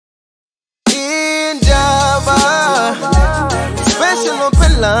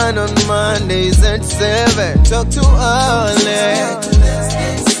9 on Mondays at 7. Talk to Alex.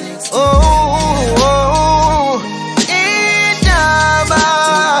 Oh, Indaba.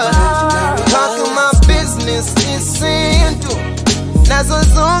 Talking my business is into. Nazo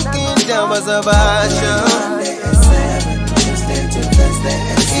zonke indaba zabasha.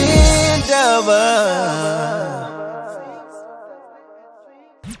 Indaba.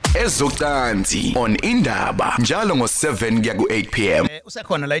 Ezocansi on Indaba njalo ngo7 kuya ku8 pm.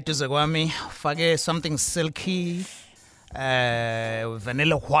 Usekhona la iduze kwami ufake something silky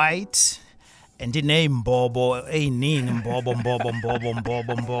vanilla white and inembobo eyiningi mbobo.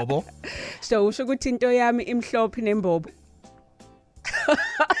 So usho ukuthi into yami imhlophe nembobo.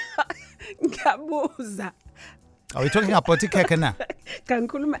 Ngiyabuza. Are we talking about cake na?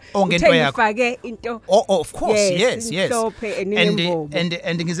 Kangikhuluma ngento yakho. Ufake into. Oh, of course, yes. Mhlophe enembobo.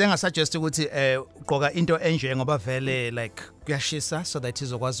 And ngize ngasuggest ukuthi ugqoka into enje ngoba vele like kuyashisa so that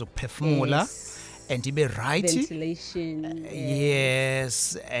izokwazi ukuphefumula and ibe right. Ventilation.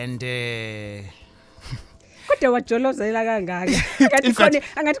 Yes, and Kodwa wajolozela kangaka.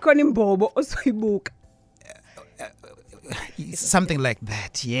 Angathi khona imbobo osoyibuka. Something like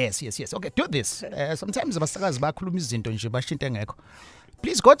that. Yes. Okay, do this. Sometimes abasakazi bakhuluma izinto nje bashinto engekho.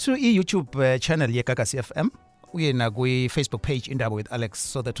 Please go to YouTube channel IGagasi Fm. Uye na kwi Facebook page Indaba with Alex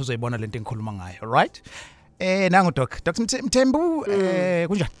so that uzoyibona lento engikhuluma ngayo, right? Nangu Dr. Mthembu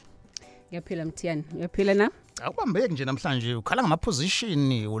kunjani? Ngiyaphila Mthiyane. Uyaphila na? Awubambeki nje namhlanje ukhala ngama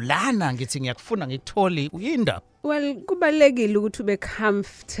position ulana ngithi ngiyakufuna ngikutholi uyinda. Well, kubalekile ukuthi ube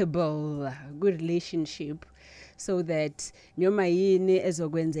comfortable good relationship so that noma yini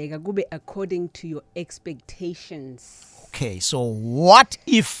ezokwenzeka kube according to your expectations. Okay, so what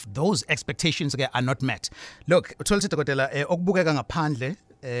if those expectations are not met? Look, utholise dokotela okubukeka ngaphandle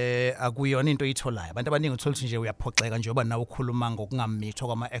akuyona into oyitholayo. Abantu abaningi utholise nje uyaphoxeka njengoba nawe ukhuluma ngokungamithwa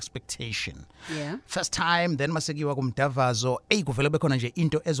kwama expectation. Yeah. First time then masekiwa kumdavazo kuvela bekhona nje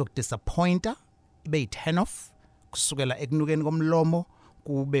into ezokudisappointa ibe turn off kusukela ekunukeni komlomo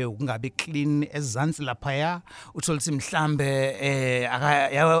kube ukungabi clean ezansi lapha utholise mhlambe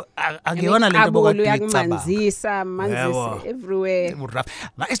akuyona lento bokucabanga manzi everywhere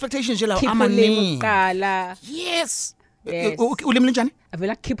ma expectations nje lawo amaningi uqala. Yes. Ulimi linjani?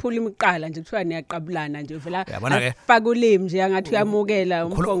 Avela khipha ulimi uqala nje kuthiwa niyaqabulana nje vela afaka ulimi nje angathi uyamukela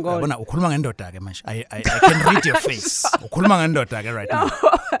umphongolo. Yabona ukhuluma ngendoda ke manje I can read your face. Ukhuluma ngendoda ke right now.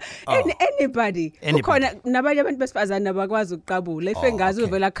 Anybody ukhona nabanye abantu besifazana abakwazi ukuqabula ifengazi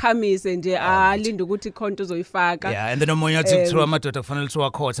uvela khamise nje alinda ukuthi ikhonto uzoyifaka. Yeah, and then omunye athi kuthiwa amadoda kufanele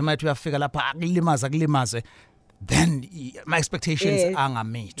uthiwa khotha mayithi uyafika lapha akulimaze then my expectations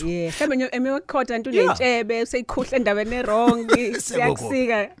angamithwa. Yeah, mhlawumbe emiyokhotha into unetshebe useyikhuhle endaweni errong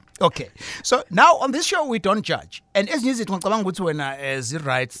siyakusika. Okay. So now on this show we don't judge. And ezinye izinto ngicabanga ukuthi wena zi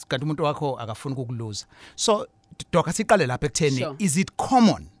rights kanti umuntu wakho akafuni ukukuluza. So doka siqale lapha ekutheni is it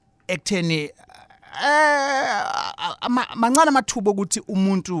common ekutheni mancane amathubo ukuthi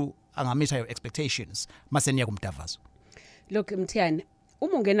umuntu angamitha your expectations mase niya kumdavazo? Look Mthiyane,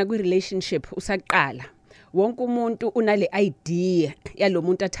 uma ungena kwi relationship usaqala wonke umuntu unale idea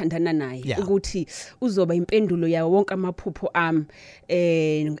yalomuntu athandana naye ukuthi uzoba impendulo yawo wonke amaphupho ami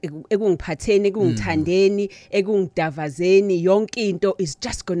ekungiphatheni ekungithandeni ekungidavazeni yonke into is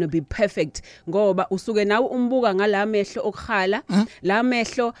just going to be perfect ngoba usuke nawe umbuka ngalamehlo okukhala la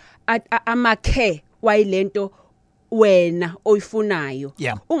mehlo amakhe wayilento wena oyifunayo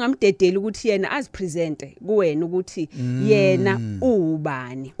ungamdedeli ukuthi yena azipresente kuwena ukuthi yena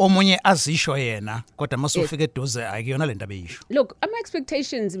ubani omunye azisho yena kodwa masufika eduze akuyona lento abeyisho. Look, ama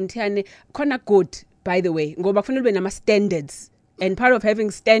expectations Mthiyane khona good by the way ngoba kufanele ube nama standards and part of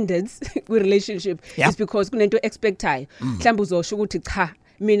having standards with relationship is because kunento expectayo mhlawumbe uzosho ukuthi cha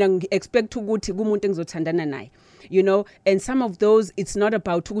mina ngi-expect ukuthi kumuntu engizothandana naye, you know, and some of those it's not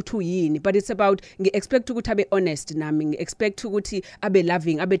about ukuthi uyini but it's about ngi-expect ukuthi abe honest nami, ngi-expect ukuthi abe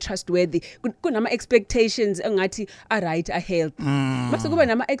loving, abe trustworthy. Kunama expectations engathi right ahealth mase kuba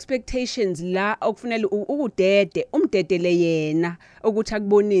nama expectations la okufanele ukudede umdedele yena ukuthi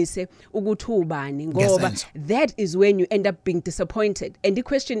akubonise ukuthi ubani ngoba that is when you end up being disappointed. And the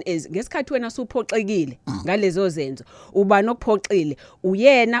question is ngesikhathi wena usuphoxekile ngalezo zenzo ubani okuphoxile,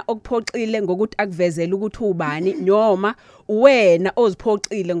 uyena okuphoxile ngokuthi akuvezele ukuthi ubani noma wena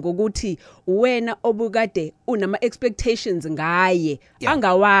oziphoxile ngokuthi wena obukade unama expectations ngaye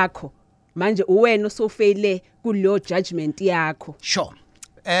angawakho manje uwena osofeyile kulo judgment yakho. Sure.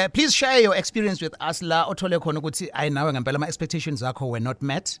 Please share your experience with us la othole khona ukuthi ayinawe ngempela ama expectations akho were not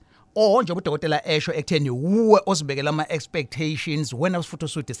met, or nje udokotela esho ekutheni uwe osibekela ama expectations wena ufuthi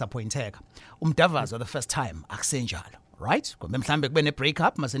usu disappointeka umdavazo the first time akusenjalo, right kumbe mhlambe kube ne break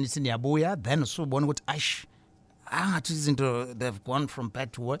up mase nithi niyabuya then usubona ukuthi aish angathi izinto they've gone from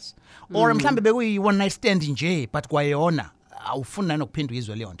bad to worse or mhlambe bekuyi one night stand nje but kwayona awufuna nokuphinda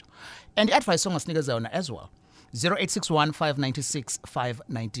izwe leyo nto and advice ongasikeza yona as well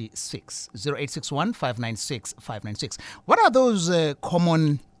 0861-596-596 0861-596-596 what are those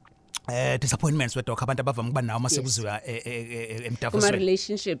common disappointments wedokha abantu abavama kuba nawo masekuziwa emdavazweni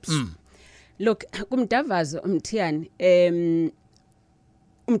relationships look kumdavazo Mthiyane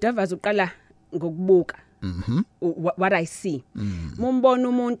umdavazo uqala ngokubuka what I see mumbona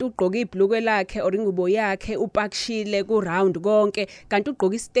umuntu ugqoka ibhlukwe lakhe or ingubo yakhe upakishile ku round konke kanti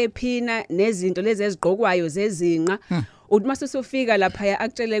ugqoka istephina nezinto lezi ezigqokwayo zezinqa uthi mase sofika lapha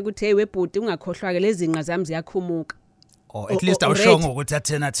akutshele ukuthi hey webhuti ungakhohlwa ke lezi zinqa zami ziyakhumuka or at least awushongo ukuthi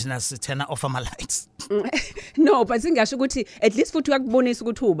thina sithena off ama lights no but singasho ukuthi at least futhi uyakubonisa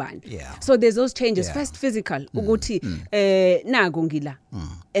ukuthi ubani so there's those changes first physical ukuthi naku ngila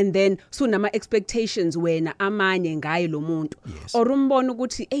and then sunama expectations wena amanye ngaye lo muntu or umbona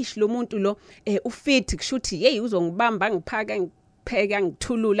ukuthi eish lo muntu lo ufit kushuthi hey uzongibamba ngiphaka pheka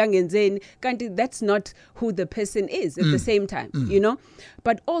ngithulula ngenzeni kanti that's not who the person is at the same time you know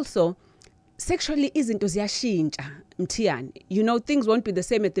but also sexually izinto ziyashintsha Mthiyane you know things won't be the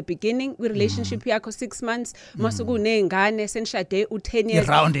same at the beginning with relationship yakho 6 months masuku nengane senishade u10 years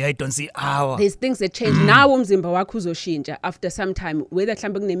around I don't see hour there's things that change now umzimba wakho uzoshintsha after some time whether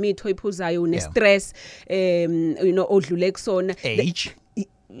mhlambe kunemitho iphuzayo une stress you know odlule kusona age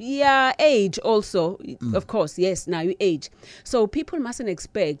age also of course yes now you age so people mustn't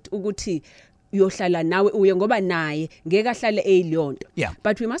expect ukuthi uyohlala nawe uye ngoba naye ngeke ahlale eyilonto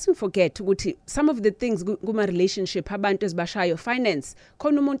but we mustn't forget ukuthi some of the things kuma relationship abantu ezibashayo finance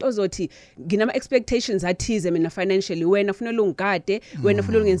khona umuntu ozothi nginama expectations athize mina financially wena ufanele ungigade wena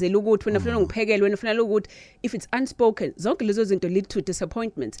ufanele ungenzele ukuthi wena ufanele ungiphekele wena ufanele ukuthi if it's unspoken zonke lezo zinto lead to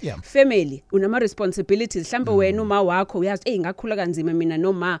disappointments family unama responsibilities mhlambe wena uma wakho uyazi ngakhula kanzima mina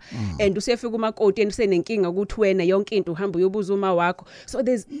noma and usefika umakoti and usenenkinga ukuthi wena yonke into uhamba uyobuza uma wakho so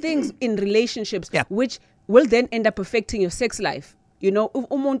there's things in relationships which will then end up affecting your sex life you know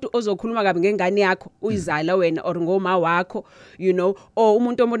umuntu ozokhuluma kabi ngengane yakho uyizala wena or ngoma wakho you know or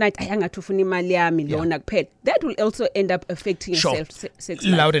umuntu omona athi ayangathi ufuna imali yami lona kuphela that will also end up affecting your sex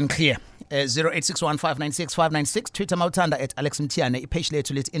life loud and clear 0861-596-596 Twitter mawuthanda @Alex Mthiyane ipage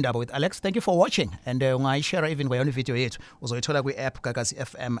lethu lithi indaba with Alex thank you for watching and ungayishare even kwayona video yethu uzoyithola kwi app IGagasi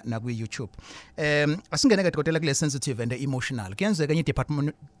FM na kwi YouTube asingene ke dokotela kule sensitive and emotional kuyenzeka enye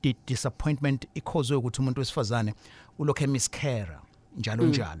disappointment ikhozwe ukuthi umuntu wesifazane ulokhe miscarriage njalo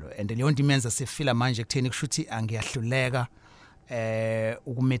and leyo nto imenza sefila manje kutheni kushuthi angiyahluleka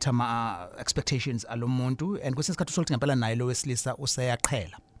ukumetha ama expectations alomuntu and kwesinye isikhathi usokuthi ngempela naye lo wesilisa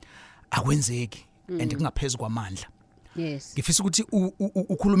useyaqhela akwenzeki and kungaphezulu kwamandla yes ngifisa ukuthi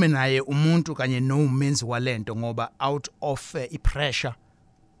ukhulume naye umuntu kanye nomenzi walento ngoba out of ipressure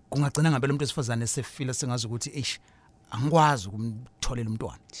kungagcina ngempela umuntu esifazane sefila sengazi ukuthi eish angikwazi ukumtholela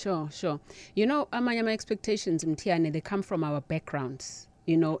umntwana sure you know amanye ama expectations Mthiyane they come from our backgrounds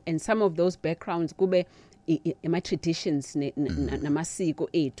you know and some of those backgrounds kube ama traditions namasiko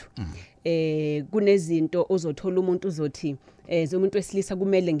ethu kunezinto ozothola umuntu uzothi umuntu wesilisa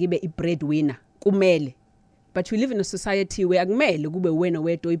kumele ngibe i breadwinner kumele but we live in a society where akumele kube wena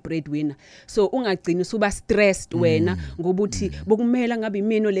wedwa i-breadwinner so ungagcini usuba stressed wena ngobuthi bokumela ngabe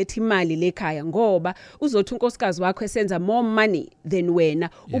imini olethe imali lekhaya ngoba uzothi unkosikazi wakho esenza more money than wena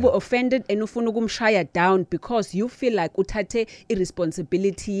ube offended and ufuna ukumshaya down because you feel like uthathe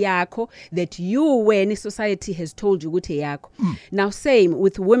irresponsibility yakho that you when society has told you ukuthi yakho now same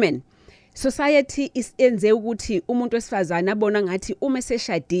with women society is enze ukuthi umuntu wesifazana abona ngathi uma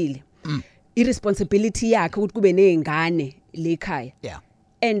seshadile irresponsibility yakhe ukuthi kube nezingane lekhaya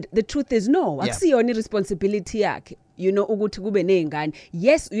and the truth is no akusiyona irresponsibility yakhe you know ukuthi kube nezingane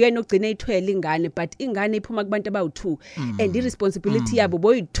yes uyena ogcina ithwele ingane but ingane iphuma kubantu abawu2 and irresponsibility yabo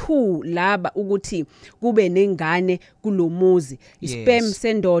boyi2 laba ukuthi kube nengane kulomuzi isperm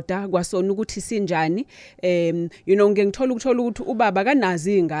sendoda kwasona ukuthi sinjani you know ngengithola ukuthi ubaba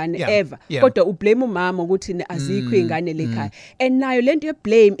kanazi ingane ever kodwa ublame umama ukuthi azikho ingane lekhaya and nayo lento ye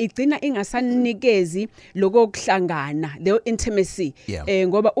blame igcina ingasanikezi lokuhlangana the intimacy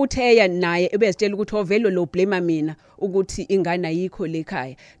ngoba utheya naye ebezitshela ukuthi ovelo lo blame mina ukuthi ingane ayikho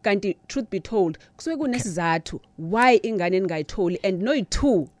lekhaya kanti truth be told kusuke kunesizathu why ingane ningayitholi and no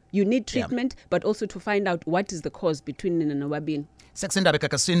 2 You need treatment, but also to find out what is the cause between nina nobabini. Sekusindaba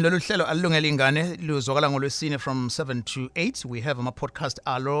egagasini lolu hlelo alilungela ingane luzwakala ngolwesine from 7 to 8. We have a podcast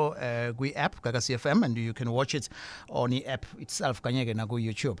alo kwi-app IGagasi Fm, and you can watch it on the app itself kanyeke na ku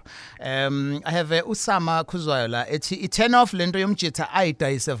YouTube. I have Usama Khuzwayo la ethi i-turn off lento yomjitha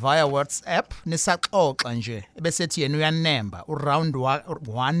ayidayise via WhatsApp nisaxoxa nje bese ethi yena uyanemba uround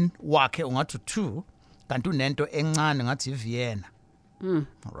 1 wakhe ungathi 2 kanti unento encane ngathi iVienna.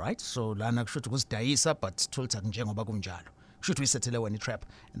 Alright, so lana kusho ukuthi kusidayisa but thulitha njengoba kunjalo. Kusho ukuthi uyisethele wena itrap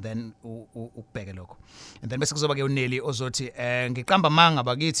and then ukubheke lokho. And then bese kuzoba ke uNeli ozothi ngiqamba manga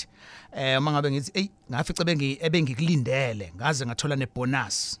bakithi mangabe ngithi ey ngafica ebengikulindele ngaze ngathola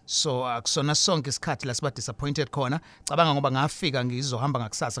nebonus. So akusona sonke isikhathi la siba disappointed khona. Cabanga ngoba ngafika ngizohamba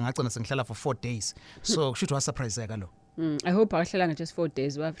ngakusasa ngagcina sengihlala for 4 days. So kusho ukuthi wasurpriseka lo. I hope akahlala just 4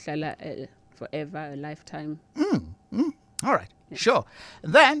 days wahlala forever, a lifetime. All right. Yeah. Sure.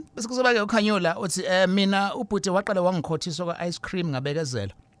 Then bese kuzoba ke ukhanyula uthi mina ubhuti waqala wangikhothisa kwa ice cream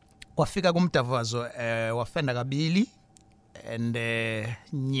ngabekezela. Kwafika kumdavazo wafenda kabili and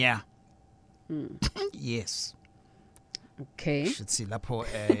nya. Yes. Okay. Should see lapho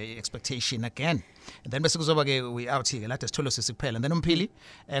expectation again. And then bese kuzoba ke we out here la sitholo sesikuphela. And then umphili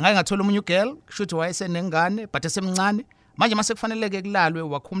ngake ngathola umunye girl kushuthi wayesenengane but esemncane. Manje mase kufanele ke kulalwe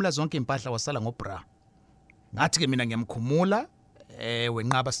wakhumula zonke impahla wasala ngobra. Ngathi ke mina ngiyamkhumula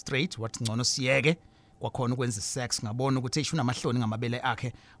wenqaba straight wathi ngcono siyeke kwakhona ukwenza sex ngabona ukuthi eshuna amahloni ngamabele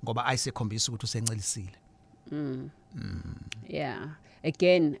akhe ngoba ayisekhombisa ukuthi usencelisile. Yeah,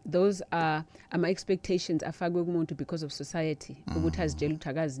 again those are my expectations afakwe kumuntu because of society ukuthi azitshela ukuthi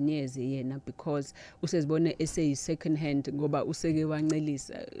akazinyeze yena because usezibone eseyi second hand ngoba useke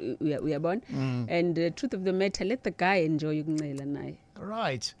wancelisa uyabona. And the truth of the matter, let the guy enjoy ukuncela naye.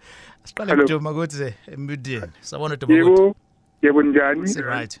 Right. Asiqale kuduma ukuthi emudeni. Sabona duma ukuthi. Yebo njani? Is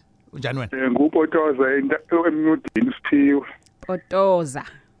right. Unjani wena? Ngupotoza emudeni Siphiwe. Potoza.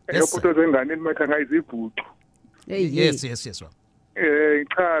 Potoza ingane ematha ngayizibhucu. Yes.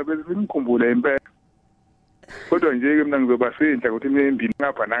 Cha bezimkhumbula impela. Kodwa nje ke mina ngizobasindla ukuthi imembini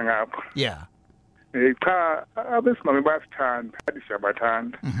ngapha nangapha. Yeah. Cha abesimame bayasithanda,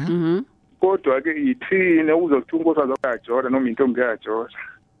 adisabathanda. Kodwa ke ithini uzokuthi unkosi azokuyajola noma into ngiyajola.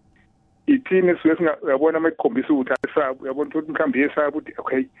 Ithini siyabona mayikhombisa ukuthi asabu uyabona ukuthi mkhambi yesabu ukuthi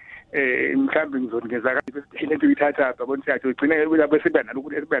okay mkhambi ngizongeza kanti lento uyithatha yabona siyathi ugcina bese bana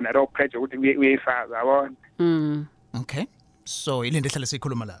ukuthi sibe nalo pressure ukuthi uyesaza yabona. Okay. So ilento ehlala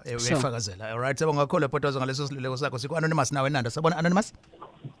sikhuluma la uyafakazela. All right, sabo ngakho lepotoza ngaleso siluleko sakho siku anonymous nawe Nanda. Sabona anonymous?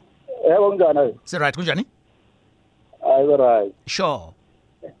 Yebo njani? Si right kunjani? Ayi right. Sure.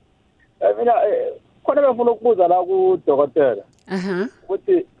 Mina khona bengifuna ukubuza la ku dokotela.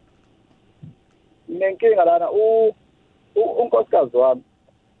 Ukuthi nenkinga lana unkosikazi wami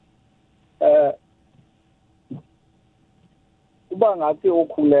uba ngathi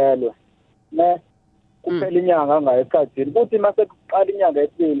ukhulelwe ne kuphela inyanga ngayesikhathini kuthi mase kuqala inyanga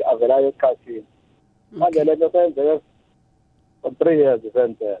yesibili avelayo esikhathini manje lento senzeke for 3 years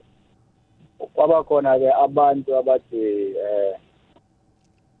senzeke kwaba khona ke abantu abathi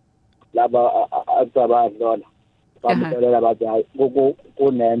laba azabadlola bamtshela bathi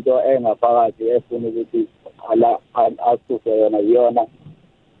kunento engaphakathi efuna ukuthi ala asuse yona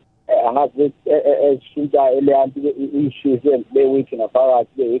angazi eshintsha eleyanti issues le week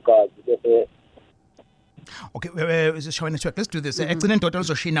ngaphakathi leyigazi bese. Okay, showing network. Let's do this. Egcina indoda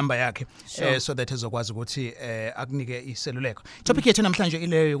uzoshiya number yakhe so that ezokwazi ukuthi akunike iseluleko. Topic yethu namhlanje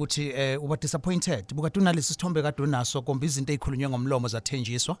ile ukuthi uba disappointed. Buka tunalesi sithombe kade unaso komba izinto ezikhulunywe ngomlomo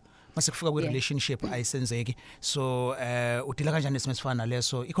zathenjiswa. Mase kufika kwi relationship ayisenzeki. So udila kanjani nesimesifana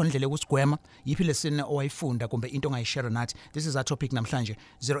leso? Ikhona indlela yokusigwema. Yipi lesson owayifunda kumbe into ongayishare nathi. This is our topic namhlanje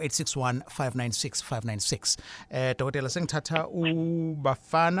 0861 596 596. Dokotela sengithatha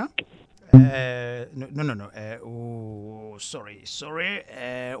ubafana no. Sorry.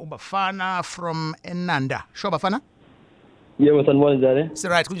 Ubafana from Enanda. Sure, Bafana? Yebo sanibona njani? Si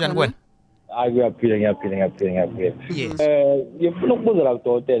right, kunjani kuwena? Ngiyaphila. Yes. Ngifuna ukubuza la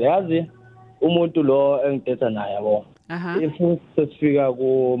kudokotela, yazi umuntu lo engithetha naye yabo. If sesifika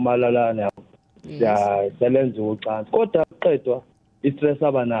kumalalana yabo. Siyalenza ucansi. Kodwa qedwa istress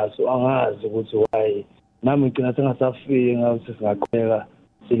abanaso angazi ukuthi why. Nami ngicina sengasafiki ngathi singaqheka.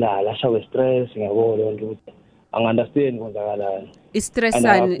 Silala shawe stress ngiyabona ukuthi angunderstand konzakalani istress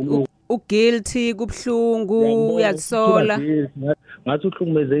ani uguilty kubhlungu uyazisola ngathi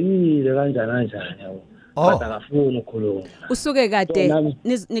uhlukumezekile kanjani yabo kodwa akafuni ukukhuluma usuke kade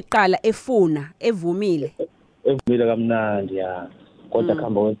niqala evumile kamnandi ya kodwa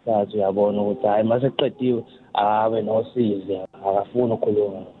khamba kwesithathu uyabona ukuthi hayi mase qediwe abe nosize akafuni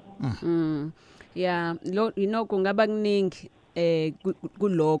ukukhuluma Yeah, you know kungaba kuningi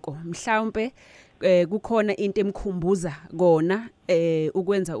kuloko mhlawumbe kukhona into emkhumbuza kona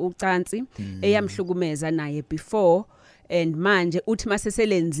ukwenza ucansi eyamhlukumeza naye before and manje uthi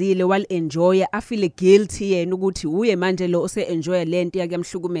maseselenzile wal enjoy afile guilty yena ukuthi uye manje lo ose enjoy lento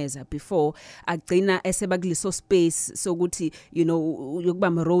yakuyamhlukumeza before agcina eseba kuliso space sokuthi you know yokuba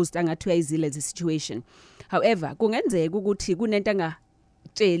roast angathi uyayizile the situation. However kungenzeka ukuthi kunento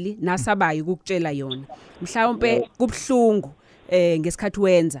angatsheli nasabayo ukukutshela yona mhlawumbe kubhlungu ngesikhathi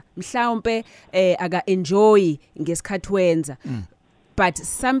wenza mhlawumbe aka enjoy ngesikhathi wenza but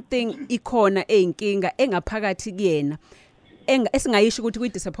something ikhona eyinkinga engaphakathi kuyena esingayisho ukuthi kwi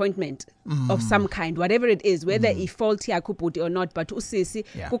disappointment of some kind whatever it is whether I fault yakho bhuti or not but usisi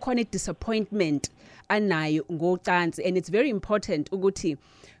kukhona disappointment anayo ngocansi and it's very important ukuthi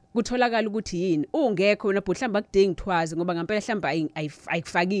kutholakala ukuthi yini ungekho wena bhuti hlamba kudingi thwazi ngoba ngempela hlamba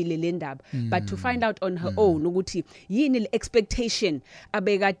ayikufakile le ndaba but to find out on her own ukuthi yini le expectation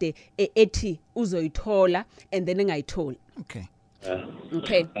abekade ethi uzoyithola and then engayitholi. Okay.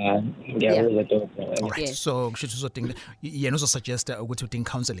 Okay. Ngiyabuzwa Dr. All right. So kushuthi uzodinga yena uzosuggest ukuthi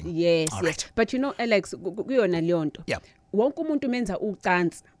udinga counseling. Yes, all yes. Right. But you know Alex kuyona leyonto. Yeah. Wonke umuntu menza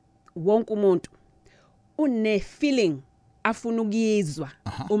ucansi wonke umuntu une feeling afuna ukuyizwa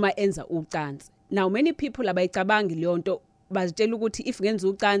uma enza ucansi. Now many people abayicabangi leyonto bazitshela ukuthi if ngenza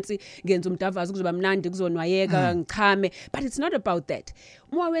ucansi ngenza umdavazo kuzoba mnandi kuzonwayeka ngichame but it's not about that.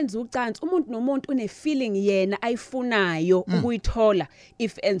 Uma wenza ucansi umuntu nomuntu une feeling yena ayifunayo ukuyithola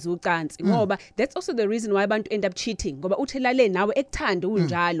if enza ucansi ngoba that's also the reason why abantu end up cheating ngoba uthelale nawe ekuthanda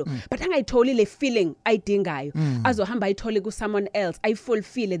unjalo but angayitholi le feeling ayidingayo azohamba ayithole ku someone else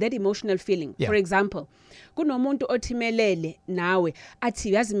ayifulfill that emotional feeling. For example kunomuntu othimelele nawe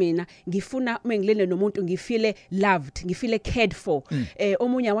athi yazi mina ngifuna mengilene nomuntu ngifile loved ngifile cared for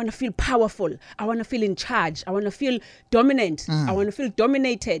omunye I want to feel powerful I want to feel in charge I want to feel dominant I want to feel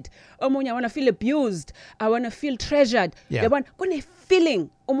dominated omunye I want to feel abused I want to feel treasured yabona kune feeling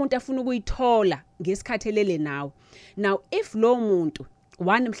umuntu afuna ukuyithola ngesikhathelele nawe. Now if lo muntu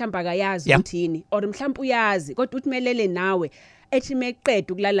one mhlamba akayazi ukuthi yini or mhlamba uyazi kodwa uthimelele nawe ethi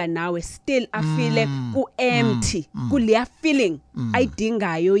meqeda ukulala nawe still afile ku empty kuleya feeling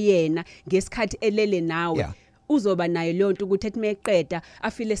ayidingayo yena ngesikhathi elele nawe uzoba nayo leyo nto ukuthi ethi meqeda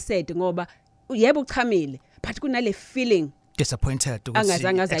afile sad ngoba yebo uchamile but kunale feeling disappointed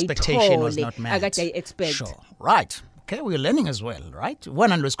ukuthi expectation was not met. Akade expect. Sure. Right. Okay, we're learning as well, right?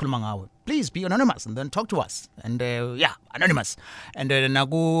 One and sikhuluma ngawe. Please be anonymous and then talk to us. And yeah, anonymous. And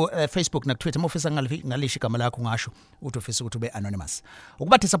naku Facebook na Twitter mofisa ngalisho igama lakho ngasho uthi ufisa ukuthi ube anonymous.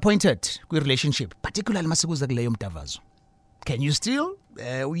 Ukuba disappointed kwi relationship, particularly masikuza kuleyo mdavazo. Can you still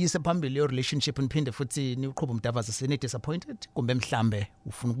uyise phambili your relationship niphinde futhi niqhubha umdavazo sene disappointed kumbe mhlambe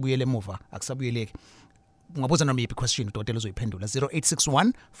ufuna ukubuyela emuva akusabuyeleki? Ungabuza noma yiphi question udokotela uzoyiphendula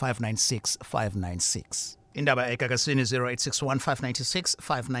 0861 596 596. Indaba egagasini 0861 596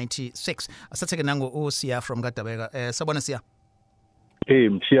 596. Asatheke nango uSiya from Gadabeka. Sabona Siya. Hey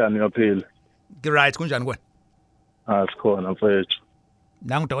Mthiyane yaphela. Right kunjani kwena? Sikhona mfethu.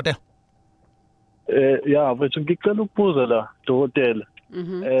 Nangu dokotela. Yeah mfethu ngicela ukubuza la dokotela.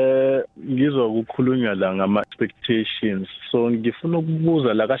 Ngizwa ukukhulunywa la ngama expectations so ngifuna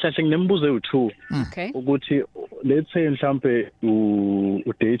ukubuza la kahle nginembuzo ewu2 ukuthi let's say mhlambe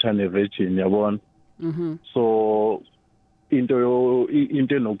u date ne virgin yabona so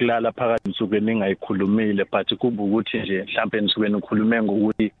into enokulala phakathi nisuke ningayikhulumile but kuba ukuthi nje mhlambe nisuke nikhulume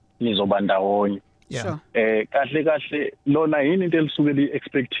ngokuthi nizoba ndawonye kahle lona yini into elisuke li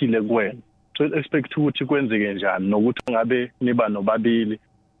expectile kuwena so expect ukuthi kwenzeke njani nokuthi ngabe niba nobabili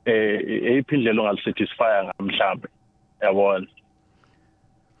eyiphi indlela ongalisatisfy ngamhlambe yabona.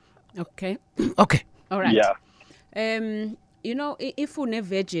 Okay all right you know if une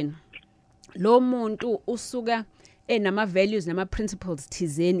virgin lo muntu usuka enama values nama principles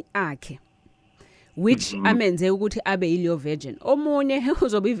thizeni akhe which amenze ukuthi abe yilo virgin. Omunye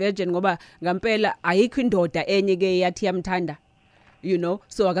uzoba ivirgin ngoba ngempela ayikho indoda enye ke yathi yamthanda you know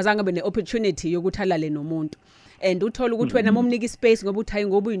so akazange abe ne opportunity yokuthi alale nomuntu and uthola ukuthi wena momnika ispace ngoba uthi hayi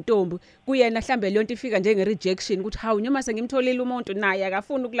ngoba uyintombi kuyena mhlambe leyo nto ifika njenge rejection ukuthi hawu nyoma sengimtholile umuntu naye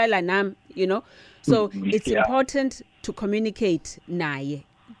akafuni ukulala nami you know so it's important to communicate naye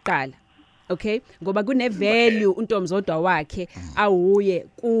qala. Okay ngoba kune value untomzodwa wakhe awuye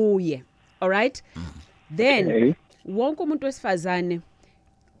kuye. All right then wonke umuntu wesifazane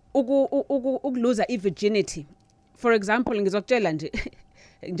ukuluza i-virginity for example ngizokutshela nje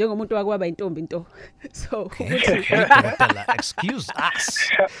njengomuntu wakwaba intombi into so excuse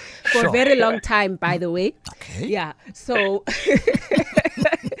us for a very long time by the way. Okay. Yeah so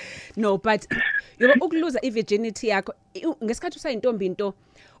No, but yoba ukuluza ivirginity yakho ngesikhathi usayintombi into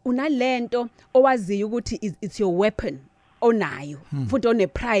unalento owaziyo ukuthi it's your weapon onayo futhi one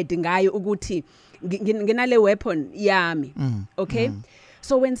pride ngayo ukuthi nginale weapon yami. Okay?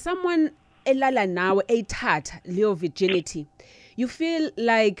 So when someone elala nawe eyithatha leyo virginity, you feel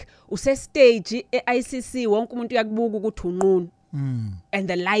like use stage eICC wonke umuntu uyakubuka ukuthi unqunu. And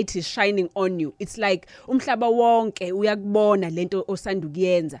the light is shining on you. It's like umhlaba wonke uyakubona lento osanda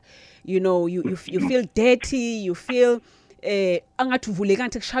kuyenza. You know, you feel dirty, you feel angathi uvuleka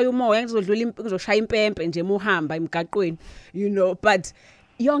nje kushaya umoya ngizodlula ngizoshaya impempe nje muhamba emgaqweni, you know, but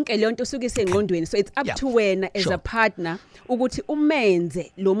yonke le nto suke sengqondweni. So it's up to wena as a partner ukuthi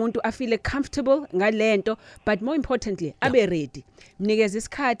umenze lo muntu afeel comfortable ngalento, but more importantly abe ready. Mnikeza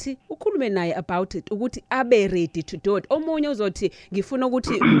isikhathi ukhulume naye about it ukuthi abe ready to do it. Omunye uzothi ngifuna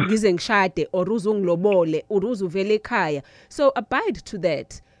ukuthi ngize ngishade or uzungilobole or uzuvele ekhaya. So abide to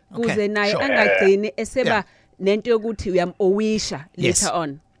that. Kuze naye angagcini eseba nento yokuthi uyamowisha later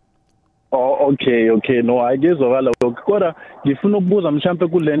on. Oh, okay. No, ayizwakala lokho. Kodwa ngifuna ukubuza mhlambe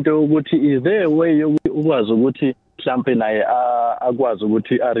kulento ukuthi is there a way ukwazi ukuthi mhlambe naye akwazi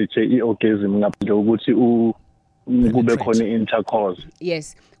ukuthi reach iorgasm ngaphandle ukuthi kube khona intercourse?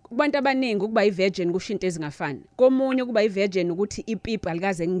 Yes. Kubantu abaningi ukuba ivirgin kushinto ezingafani. Komunye kuba ivirgin ukuthi ipipi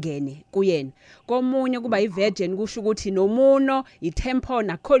alikaze ngene kuyena. Komunye kuba ivirgin kusho ukuthi nomuno, itempo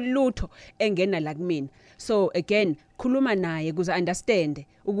nakho lutho engena la kumina. So again, khuluma naye kuze understand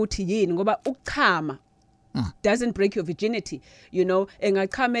ukuthi yini ngoba ukuchama doesn't break your virginity, you know.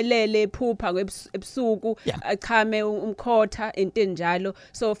 Engachamelele ephupha ebusuku, achame umkhotha into enjalo.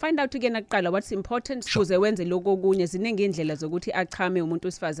 So find out again aqala what's important kuze wenze lokho kunye. Ziningi indlela zokuthi achame umuntu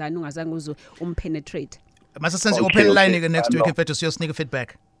wesifazana ungazange uzo umpenetrate. Mase senze open line next week mfethu siyosinika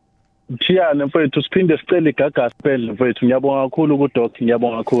feedback. Mthiyane mfethu siphinde sicela IGagasi phela mfethu ngiyabonga kakhulu ku doc,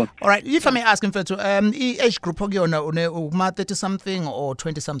 ngiyabonga kakhulu. All right, if I may ask mfethu age group okuyona uma 30 something or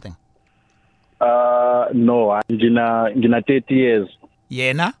 20 something? No, ngina 30 years.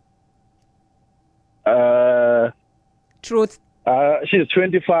 Yena? Truth. She's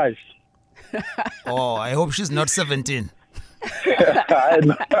 25. Oh, I hope she's not 17. I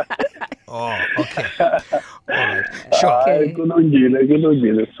know. Oh, okay. All right. Sure.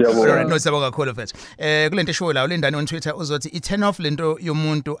 Kulungile siyabonga. All right, no siyabonga kakhulu mfethu. Kulento show la ulendani on Twitter uzothi i-turn off lento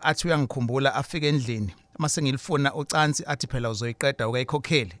yomuntu athi uyangikhumbula afike endlini. Mase ngilifuna ucansi athi phela uzoyiqeda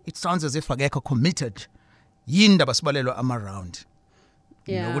ukayikhokheli. It sounds as if akekho committed. Yindaba sibalelwa ama-round.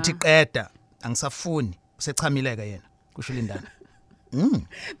 Nokuthi qeda angisafuni usechamileka yena kusho lindana.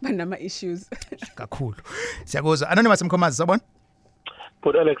 Banama issues. Kakhulu. Siyakuzwa. Anonymous Mkhomazi sabona?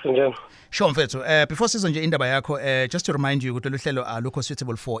 Good Alex njani? Sure mfethu. Before sizo nje indaba yakho just to remind you ukuthi lohlelo alukho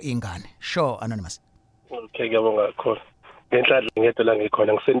suitable for ingane. Sure Anonymous. Okay, ngiyabonga kakhulu. Ngenhlanhla ngedwa la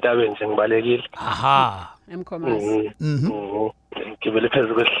ngikhona ngisentabeni nje ngibalekile. Aha. Emkhomazi. Ngibele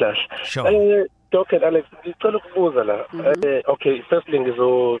phezulu kwesihlahla. Sure. Doc and Alex, ngicela ukubuza la. Okay, firstly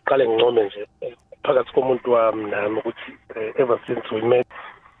ngizoqala ngincome nje phakathi komuntu wami nami ukuthi ever since we met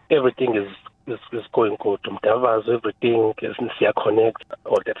everything is going good. Umdavazo everything is siya connect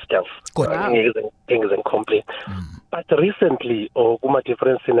all that stuff. Good. Things and complain. But recently kuma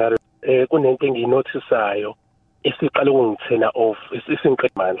different scenario kunento enginotisayo esiqala ukungithena off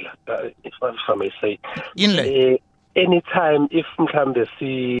isinqemandla if I may say. Anytime if mhlambe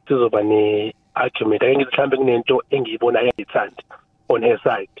sizoba ne argument mhlambe kunento engiyibona ayithanda on her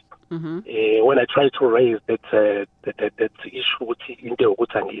side. When I try to raise that issue ukuthi into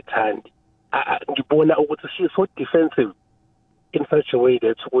ukuthi angiyithandi ngibona ukuthi she is so defensive in such a way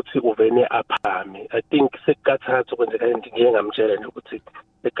that ukuthi uvene aphame. I think sekathatha kwenzeka into ngeke ngamtshela nje ukuthi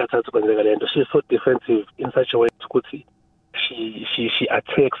sekathatha kwenzeka lento. She is so defensive in such a way ukuthi she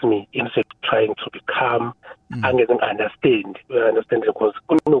attacks me instead of trying to be calm. Angeke understand because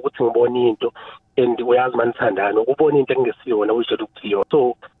kunokuthi ngibona into and uyazi manithandana ukubona into engesiyona uyisho ukuthi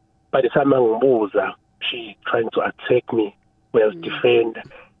so by the time ngibuza she trying to attack me well defend.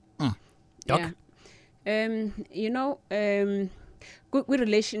 Doc? You know, with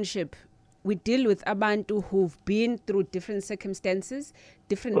relationship, we deal with abantu who've been through different circumstances,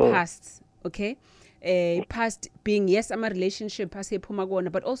 different pasts, okay? Past being, yes, I'm a relationship,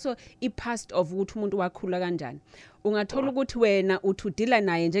 but also a past of ukuthi umuntu wakhula kanjani. Ungathola ukuthi wena uthudila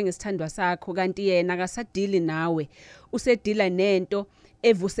naye njengesithandwa sakho kanti yena akasadili nawe. Usedila nento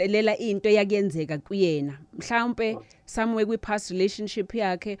evuselela into yakuyenzeka kuyena. Mhlawumbe somewhere kwi past relationship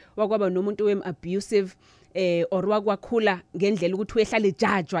yakhe wakwaba nomuntu abusive or wakwakhula ngendlela ukuthi wehlala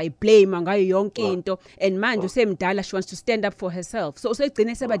ejudge blame ngayo yonke into and manje usemdala she wants to stand up for herself. So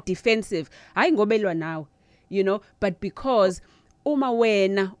usegcina seba defensive. Hayi ngobelwa nawe, you know, but because uma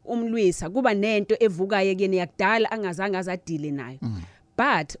wena umlwisa kuba nento evukayo kuyena yakudala angazange azadile nayo.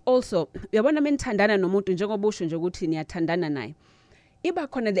 But also uyabona menithandana nomuntu njengoba usho nje ukuthi niyathandana naye. Iba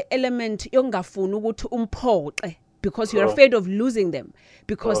khona the element yongafuna ukuthi umphoqe because you're afraid of losing them,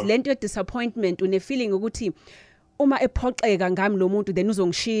 because lento ye disappointment une feeling ukuthi uma ephoqeka ngami lo muntu then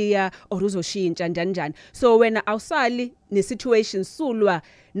uzongishiya or uzoshintsha njani. So wena awusali ne situation sulwa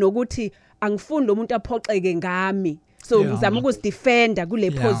nokuthi angifuni lo muntu aphoqeke ngami. So ngizama ukuzidefenda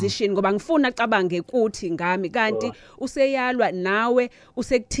kule position ngoba ngifuna acabange ukuthi ngami kanti useyalwa nawe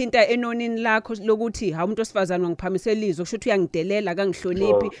usekuthinta enonini lakho lokuthi ha umuntu osifazana wangiphamisela izwi kusho ukuthi uyangidelela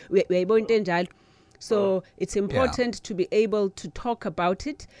kangihloniphi uyayibona into enjalo. So it's important to be able to talk about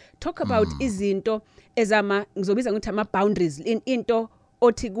it, talk about izinto ezama ngizobiza ukuthi ama boundaries into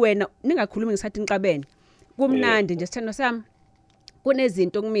othi kuwena ningakhulumi ngisathi ngiqabene kumnandi nje sithando sami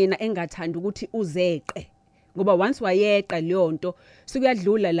kunezinto kumina engathanda ukuthi uzeqe ngoba once wayeqa leyo nto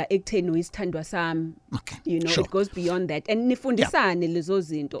sikuyadlula la ekutheni uyisithandwa sami. You know, it goes beyond that and nifundisane lezo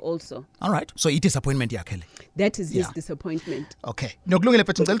zinto also. All right, so disappointment yakhe le, that is his disappointment. Okay, nokulungile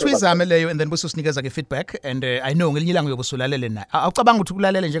mfethu ngicela ukuthi uyizame leyo and then bese usinikeza ke feedback and I know ngelinye ilanga uyobusulalele naye. Awucabanga ukuthi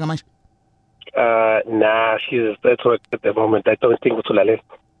ukulalele njengamanje? Nah, she's at work at the moment. I don't think usulalele.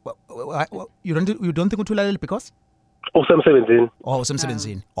 You don't think usulalele because? Usemsebenzini.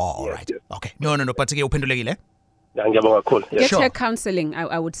 Usemsebenzini. All right. Yes. Okay. No, but ke uphendulekile. Ngiyabonga kakhulu. Get her counseling,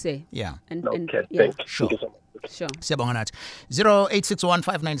 I would say. Yeah. And thank you. Sure. Thank you so much. Sure. Siyabonga nathi.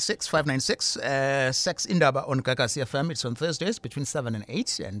 0861596596 Sex Indaba on IGagasi FM. It's on Thursdays between 7 and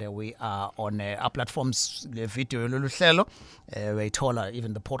 8 and we are on our platforms le video lolu hlelo. We thola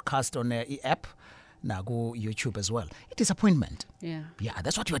even the podcast on app naku YouTube as well. Disappointment. Yeah,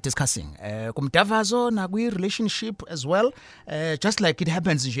 that's what we are discussing. Kumdavazo na kwi relationship as well. Just like it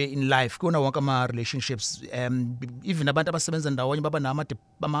happens nje in life. Kuna wonke ama relationships even abantu abasebenza ndawonye baba nama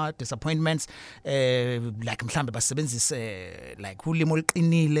disappointments like mhlambe basebenzise like ulimo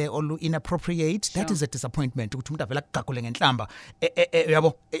oluqinile olu inappropriate. Sure. That is a disappointment ukuthi umuntu avela kugagule ngenhlamba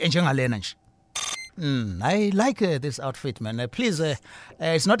yabo njengalena nje. I like this outfit, man. Please,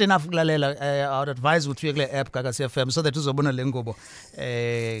 it's not enough kulalela. I would advise ukuthi uye kule app IGagasi FM so that uzobona le ngubo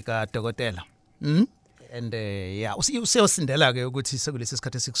ka dokotela. And usiyosindela ke ukuthi sekulesi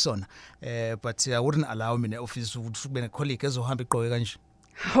sikhathi sikusona. But I wouldn't allow me in the office ukuthi kube ne colleague ezohamba igqoke kanje.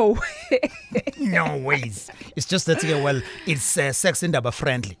 Oh. No ways. It's just that well, it's sex indaba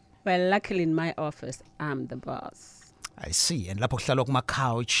friendly. Well, luckily in my office, I'm the boss. I see. And lapho kuhlalwa kuma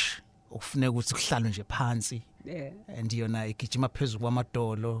couch. Ufuneka ukuthi kuhlalwe nje phansi and yona igijima phezulu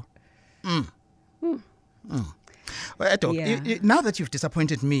kwamadolo. Well, Doc, now that you've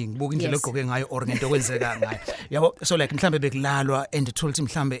disappointed me ngibuka indlela ogqoke ngayo or ngento okwenzeka ngayo yabo, so like mhlambe bekulalwa and told him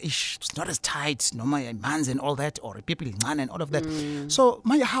mhlambe it's not as tight noma imanzi and all that or people incane and all of that. So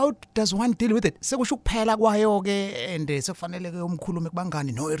manje how does one deal with it? Sekusho ukuphela kwayo ke and sekufanele ke umkhulume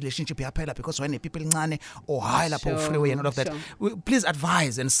kubangani no relationship yaphela because when people incane or high lapho freeway and all of that. Please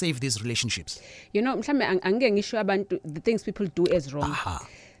advise and save these relationships. You know mhlambe angeke ngisho abantu the things people do is wrong.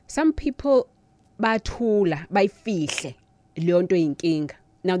 Some people bathula bayifihle leyo nto yinkinga.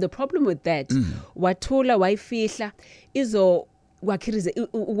 Now the problem with that wathula wayifihla izo wakhirize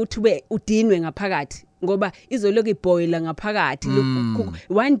ukuthi ube udinwe ngaphakathi ngoba izoloku iboila ngaphakathi.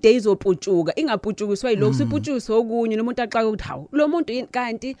 One day izoputshuka ingaputshukiswa yilokho siputshukiswa okunye nomuntu axaka ukuthi hawu lo muntu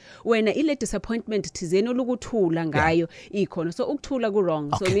kanti wena ile disappointment thizeni olukuthula ngayo ikhona. So ukuthula ku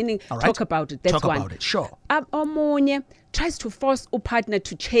wrong. So meaning talk about it. That's talk one. About it. Sure. Omunye tries to force a partner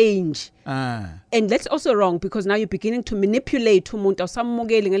to change. And that's also wrong because now you're beginning to manipulate umuntu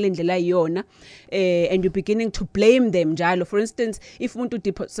awusamukeli ngalendlela yona and you're beginning to blame them njalo. For instance, if umuntu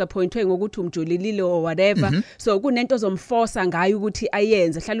disappointwe ngokuthi umjolilile or whatever, so kunento zomforce ngayo ukuthi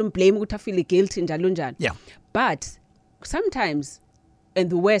ayenze hlala umblame ukuthi afeel guilty njalo njalo. Yeah. But sometimes and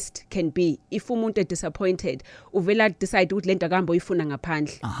the worst can be if umuntu disappointed uvela decide ukuthi lento akambo uyifuna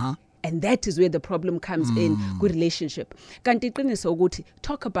ngaphandle. And that is where the problem comes in good relationship. Kanti iqiniso ukuthi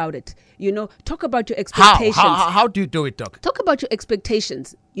talk about it. You know, talk about your expectations. How do you do it, Doc? Talk about your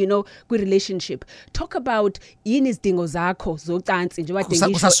expectations. You know, good relationship. Talk about yini izidingo zakho zocansi nje wade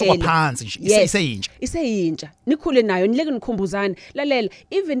ngisho usasuka phansi nje iseyintsha nikhule nayo nileke nikhumbuzane lalela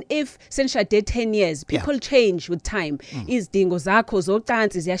even if senishade 10 years people change with time. Izidingo zakho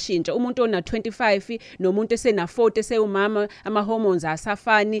zocansi ziyashintsha. Umuntu ona 25 nomuntu esena 40 esewumama ama hormones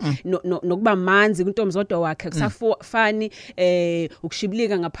asafani nokuba manzi kuntomzodwa wakhe akusafani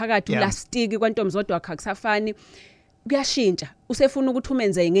ukushibilika ngaphakathi uplastiki kwantomzodwa wakhe akusafani. kuyashintsha usefuna ukuthi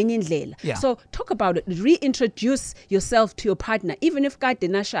umenze ngenye indlela. So talk about it, reintroduce yourself to your partner even if kade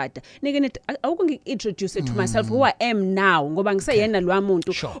nashada nikene awukungi-introduce to myself who I am now ngoba ngiseyena lo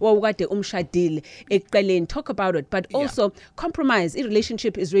muntu wawukade umshadile ekuqeleni. Talk about it, but also compromise. A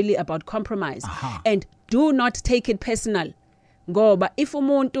relationship is really about compromise. And do not take it personal ngoba if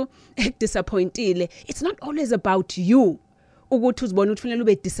umuntu ekudisappointile, it's not always about you ukuthi uzibona ukuthi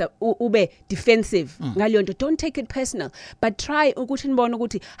fanele ube defensive ngaliyo nto. Don't take it personal, but try ukuthi nibone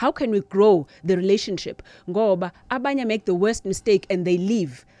ukuthi how can we grow the relationship ngoba abanye make the worst mistake and they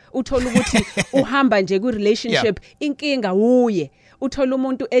leave. Uthola ukuthi uhamba nje ku relationship inkinga uye uthola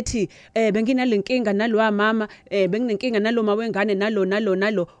umuntu ethi benginale nalwa mama benginenkinga naloma wengane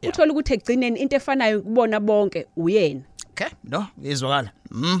nalo uthola ukuthi egcineni into efanayo kubona bonke uyena. Okay, no, izwakala.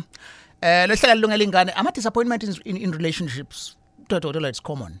 Lehlaka lilungela ingane. Ama disappointment in relationships totally it's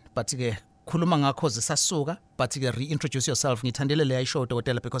common, but ke khuluma ngakho zisasuka, but ke reintroduce yourself. Ngithandele le ayisho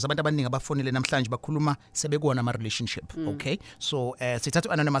dokotela because abantu abaningi abafonile namhlanje bakhuluma sebekuona ama relationship. Okay, so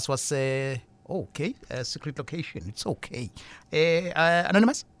sithathu anonymous was okay, secret location, it's okay.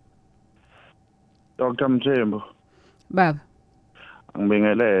 Anonymous? Dr. Mthembu. Baba.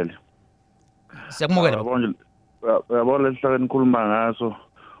 Ngibingelele. Siyakumukela. Uyabona lesihlaka nikhuluma ngaso.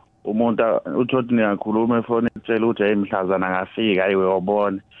 Umuntu uthothi niyakhuluma efoni etshela ukuthi hey mhlazana ngafika ayiwe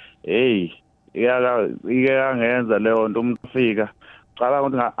wabona. Hey, iyaka ngenza leyo nto umuntu ufika. Cabanga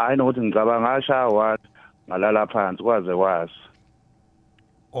ukuthi ayinokuthi ngicabanga ngashawa ngalala phansi kwazi.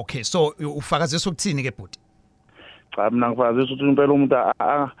 Okay, so ufakazisa ukuthini ke bhuti? Cha mina ngifakazisa ukuthi impela umuntu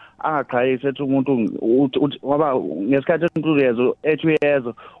angaqhayisa ethi umuntu ngoba ngesikhathi umuntu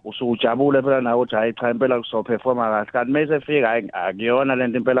ethi usujabule phela nawe uthi hayi cha impela kuzoperforma kahle kanti mase efika hayi akuyona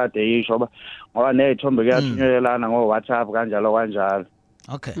lento impela ade yisho ngoba nezithombe kuyathunyelelana ngo WhatsApp kanjalo.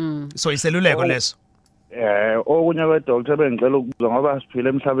 Okay. So iseluleko leso. Okunye kwedoctor bengicela ukubuza ngoba siphila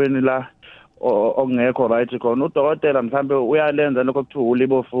emhlabeni la okungekho right khona udokotela mhlambe uyalenza lokho kuthiwa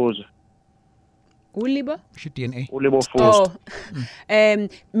ulibofuza. Ulibo? DNA. Ulibofuza.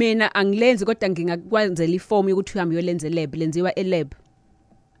 Mina angilenzi kodwa ngingakwenzela iform yokuthi uhambe uyolenza lab, lenziwa elab.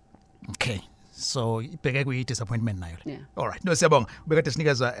 Okay. So ibheke kuyi disappointment nayo. All right. No siyabonga. Bekade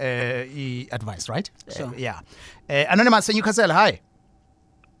sinikeza advice, right? Sure. Yeah. Anonymous eNewcastle, hi.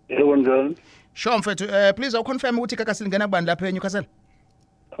 Yebo njani? Sure mfethu, please confirm ukuthi IGagasi lingena kubani lapha eNewcastle?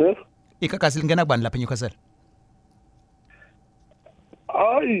 IGagasi lingena kubani lapha eNewcastle?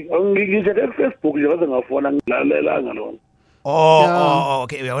 Hayi, ngingithe Facebook nje ngaze ngafona ngilalela ngalona.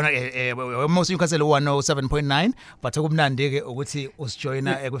 Okay. Uyabona most Newcastle 107.9 but okumnandi ke ukuthi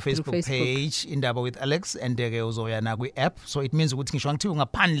usijoina ku Facebook page indaba with Alex and ke uzoya na ku app, so it means ukuthi ngisho ngithi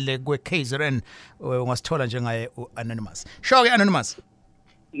ungaphandle kwe KZN ungasithola njengaye Anonymous. Sure ke Anonymous.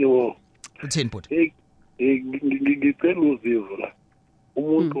 Yebo. Uthini bhuti? Ngicela uzizo la.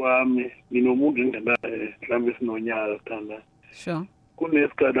 Umuntu wami nginomuntu engidaye mhlambe sinonyaka sithanda. Sure.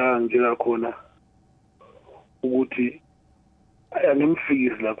 Kunesikhala nje lakhona ukuthi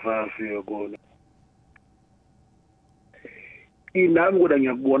ayangimfikisi la kufafika kona. Inami kodwa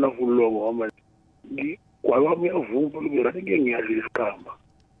ngiyakubona futhi lokho ngoba kwami uyavuma ukubera ngiyadla isikhamba.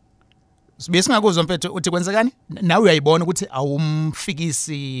 Sibe singakuzwa mfethu uthi kwenzekani? Nawe uyayibona ukuthi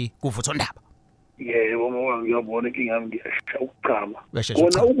awumfikisi kuvuthondaba. Yebo ngoba ngiyabona inkinga yami ngiyashaya ukuchama. Uyashesha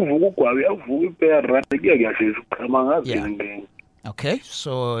Kona ukuvuka ugwabi avuka ipera ngiyashesha ukuchama ngazi ngene. Okay,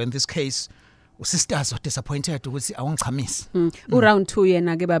 so in this case usisters are disappointed ukuthi awungichamisi. Round 2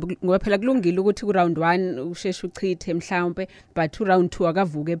 yena ke baba ngoba phela kulungile ukuthi ku round 1 usheshe uchithe mhlawumbe, but round 2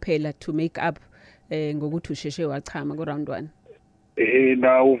 akavuke phela to make up ngokuthi usheshe wachama ku round 1.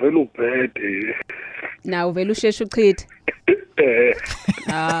 Na uvela ubhede. Na uvela usheshe uchithe.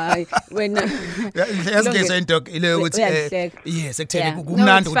 Hayi wena yasingeza into ile ukuthi yes ekutheni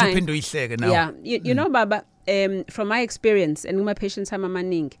kumnandi ukuthi uphinde uyihleke nawe. Yeah, you know baba, from my experience and kuma patients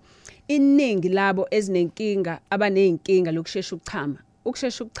amaningi iningi labo ezinenkinga abanenkinga lokushesha ukuchama.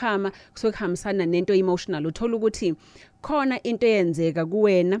 Ukushesha ukuchama kusuke kuhambisana nento emotional. Uthola ukuthi khona into eyenzeka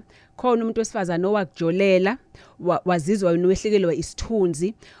kuwena, khona umuntu wesifazana owakujolela wazizwa wena wehlekelwa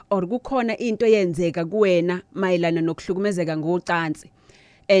isithunzi, or kukhona into eyenzeka kuwena mayelana nokuhlukumezeka ngocansi.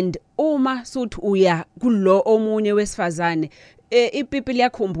 And uma suthi uya kulo omunye wesifazane ipipi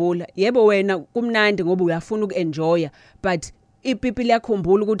liyakhumbula, yebo wena kumnandi ngoba uyafuna ukuenjoya, but ipipi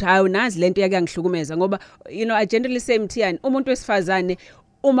liyakhumbula ukuthi hayi nazi lento yakangihlukumeza ngoba I generally say Mthiyane umuntu wesifazane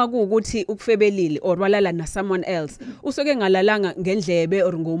uma kuukuthi ukufebelile or walala na someone else usoke ngalalanga ngendlebe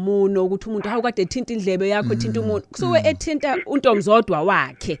or ngomuno ukuthi umuntu hawu kade ethinta indlebe yakho ethinta umuntu kusuke ethinta untomzodwa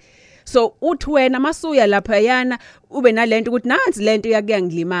wakhe So uthi wena masuya lapha yana ube nalento ukuthi nansi lento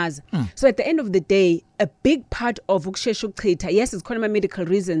yakuyangilimaza. So at the end of the day, a big part of ukushesha ukuchitha, yes, it's khona medical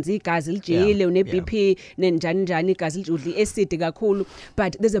reasons, igazi lijile une BP nenjani njani igazi udli acid kakhulu,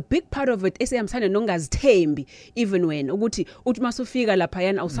 but there's a big part of it eseyamsana nongazithembi even when ukuthi uthi masufika lapha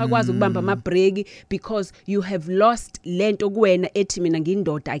yana awusakwazi ukubamba ama break because you have lost lento kuwena ethi mina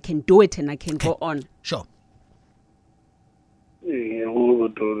ngindoda, I can do it and I can go on. Sure.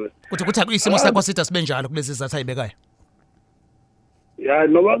 Kuthi akuyisimo sakho sithi asibenjalo kulezi zathu ayibekayo. Ya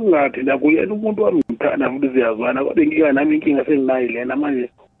noba kungathi nakuyena umuntu wamthanda futhi siyazwana kodwa inkinga nami inkinga senginayo lena manje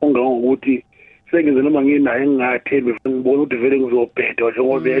ongangokuthi sengize noma nginayo engingathembi ngibona ukuthi vele ngizobheda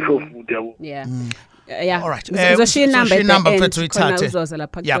njengoba esho futhi yabo. Yeah. Yeah. All right. Uzoshiya number mfethu ithathe. Uzoza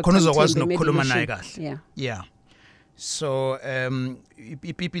lapha. Yeah, khona uzokwazi nokukhuluma naye kahle. Yeah. Yeah. So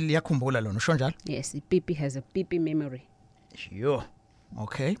ipipi liyakhumbula lona usho njalo? Yes, ipipi has a pipi memory. Sure.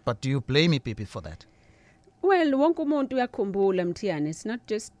 Okay, but do you blame ipipi for that? Well, wonke umuntu uyakhumbula Mthiyane, it's not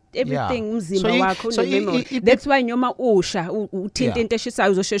just everything umzimba wakho memory. That's why nyoma usha uthinta into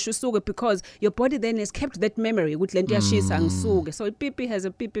eshisayo uzoshesha usuke because your body then has kept that memory ukuthi lento yashisa ngisuke. So ipipi has a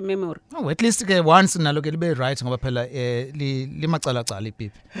pipi memory. Oh, at least ke once nalo ke libe right ngoba phela limacala cala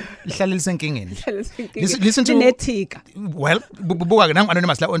ipipi. Lihlale lisenkingeni. Listen to Genetica. Well, bubuka ke nangu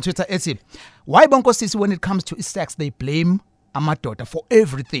anonymous la on Twitter ethi why bonkosisi when it comes to sex they blame amadoda for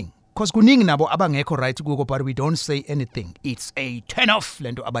everything. Because kuningi nabo abangekho right kuko but we don't say anything. It's a turn off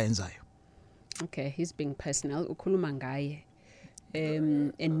lento abayenzayo. Okay, he's being personal. Ukhuluma ngaye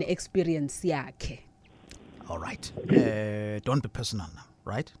in experience yakhe. All right. Don't be personal now,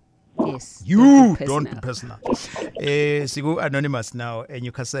 right? Yes. You don't be personal. Sigu anonymous now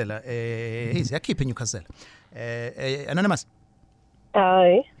eNewcastle. He's yakhiphe eNewcastle. Anonymous.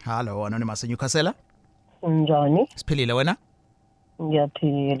 Hi. Hello anonymous eNewcastle. Njani? Siphilile wena?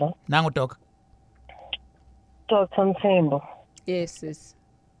 Ngiyaphila. Nangu dog. Dr. Mthembu. Yes, yes.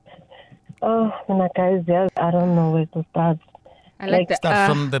 Oh, guys, yes, I don't know where to start. I like that. Start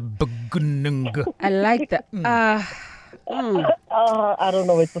from the beginning. I like that. I don't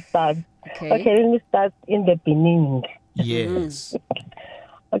know where to start. Okay, let me start in the beginning. Yes.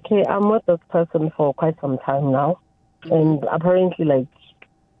 Okay, I'm with this person for quite some time now. And apparently, like,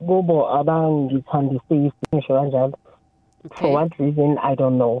 Gobo Abang is on the face. For what reason, I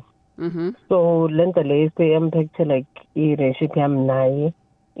don't know. So, lentally, I'm picture like in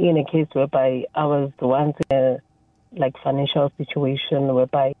a case whereby I was once in a like financial situation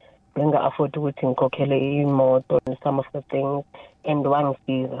whereby I can afford to kokele more on some of the things and one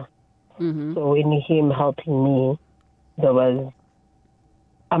visa. So, in him helping me, there was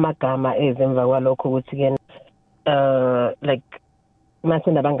amagama ezemva kwalokho ukuthi again like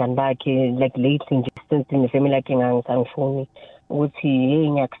mase nabangani bakhe like lately nje since in the family yakhe ngangifuni ukuthi hey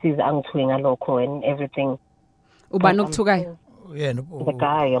ngiyakusiza angithuke ngalokho and everything. Uba nokuthukayo? Yeah, the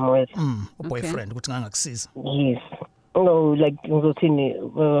guy I'm with. Boyfriend ukuthi ngangakusiza. Yes. No, like ngizothini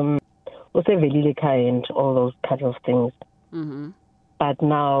usevelile ekhaya and all those kind of things. But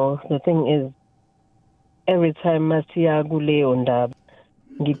now the thing is every time masiya kuleyo ndaba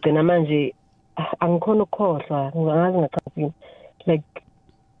ngigcina manje angikhona ukukhohlwa ngazi ngachazi like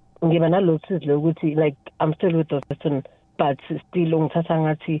ngiba nalosizi lokuthi like I'm still with the person but still ungithatha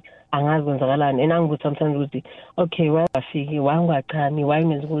ngathi angazi kwenzakalani and angibuthi sometimes ukuthi okay why afiki why ngaqhani why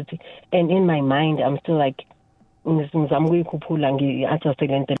ngenza ukuthi and in my mind I'm still like ngizama ukuyikhuphula ngi-adjust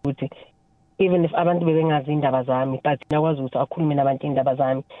lento ukuthi even if abantu bebengazi indaba zami but ngiyakwazi ukuthi akhulume nabantu indaba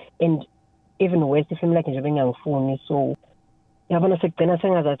zami and even worse if like nje bengangifuni so yabona sekugcina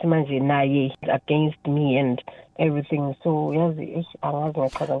sengazathi manje naye against me and everything so yazi angazi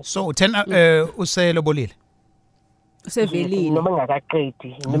ngachaza so uthena uselobolile usevelile noma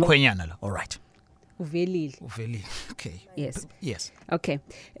ngakaqedi umkhwenyana la all right uvelile okay yes okay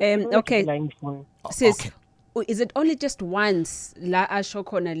okay sis okay. Is it only just once la asho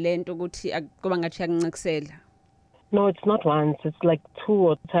khona lento ukuthi kuba ngathi yakuncekusela? No, it's not once. It's like 2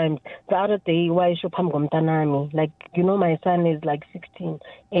 or 3 times. The other day, why should pam gomtanami? Like, you know, my son is like 16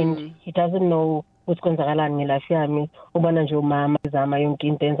 and he doesn't know what's going on in life. Ubana nje mama zama yonke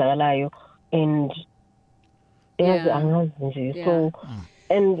into enzakalayo and so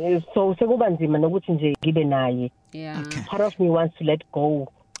and so sekuba nzima nokuthi nje ngibe naye. Part of me wants to let go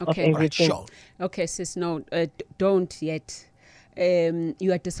of everything. Right, sure. Okay, sis, no, don't yet.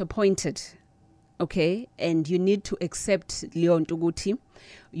 You are disappointed. Okay, and you need to accept Leon Tuguti.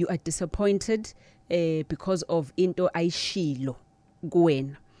 You are disappointed because of into aishilo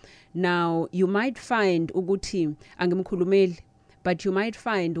Gwen. Now you might find Uguti angimkhulumeli but you might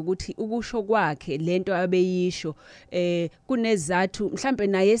find ukuthi ukusho kwakhe lento abeyisho kunezathu mhlambe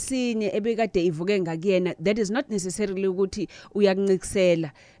naye esinye ebekade ivuke ngakuyena, that is not necessarily ukuthi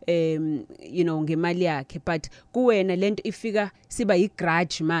uyakuncikisela ngemali yakhe, but kuwena lento ifika siba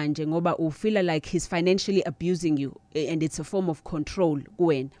yigrudge manje ngoba u feel like he's financially abusing you, and it's a form of control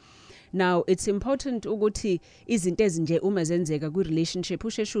kuwena. Now it's important ukuthi izinto ezinje uma zenzeka ku relationship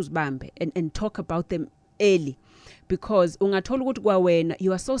usheshe uzibambe and talk about them early, because ungathola ukuthi kwawena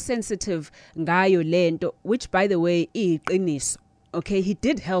you are so sensitive ngayo lento, which by the way iqiniso. Okay, he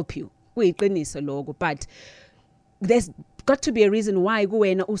did help you, kuyiqiniso lokho, but there's got to be a reason why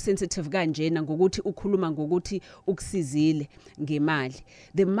kuwena usensitive kanjena ngokuthi ukhuluma ngokuthi ukusizile ngemali.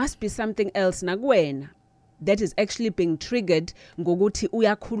 There must be something else nakuwena that is actually being triggered ngokuthi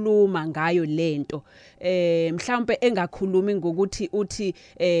uyakhuluma ngayo lento, mhlawumbe engakhulumi ngokuthi uthi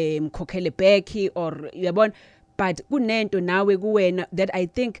mkhokhele back or uyabona, but kunento nawe kuwena that I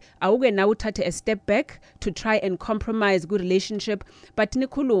think awuke nawe uthathe a step back to try and compromise good relationship, but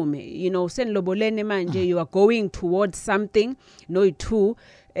nikhulume, senilobolene manje, you are going towards something, no two,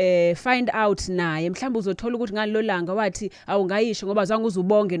 find out naye mhlawumbe uzothola ukuthi ngalolanga wathi awungayisho ngoba zange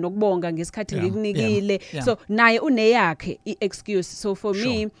uzubonge nokubonga ngesikhathi ngikunikile, so naye uneyakhe iexcuse. So for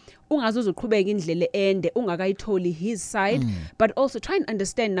me ungazozuqhubeka indlela ende ungakayitholi his side, but also try and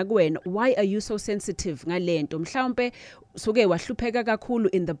understand nakuwena, why are you so sensitive ngalento? Mhlawumbe soke wahlupheka kakhulu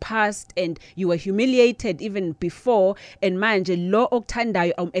in the past and you were humiliated even before, and manje lo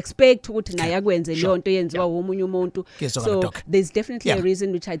okuthandayo expect ukuthi naye akwenze leyo nto yenziwa omunye umuntu. So there's definitely a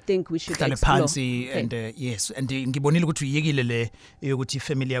reason which I think we should explore. And yes, and ngibonile ukuthi uyekile le yokuthi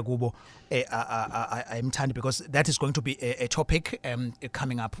family yakubo ayimthandi, because that is going to be a topic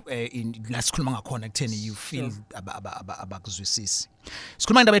coming up in last khuluma ngakhona ekutheni you feel abakuzwisisi.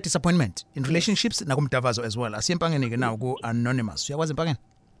 Sikhuluma indaba disappointment in relationships nakumdavazo as well. Asiyempangeni ke nawo ku anonymous. Uyakwazi impangeni?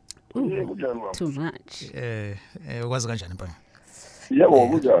 Too much. Ukwazi kanjani impangeni? Yebo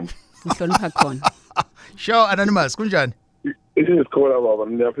kunjani? Ngihlonipha khona. Sure anonymous kunjani? Isikhona baba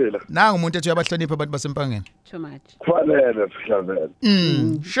niyaphila. Nanga umuntu ethi uyabahlonipha abantu basempangeni. Too much. Kufanele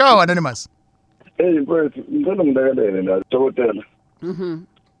sihlazele. Sure anonymous. Mfowethu ngicela ngilekelele la dokotela.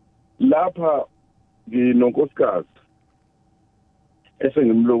 Lapha nginonkosikazi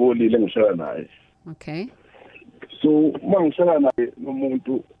esengimlobolile ngihlala naye. Okay. So mangihlala naye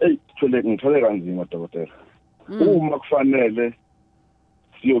nomuntu ngithole kanzima dokotela. Uma kufanele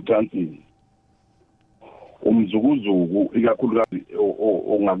siyocansini umzukuzuku ikakhulukazi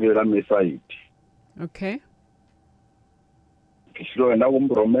ongabuyela mesayidi. Okay. Ngisho na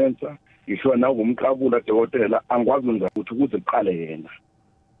umbromance, ngisho na umqabula dokotela, angikwazi ukwenza ukuthi kuze kuqale yena.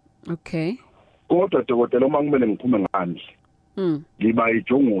 Okay. Kodwa dokotela uma kumele ngiphume ngaphandle, ngiba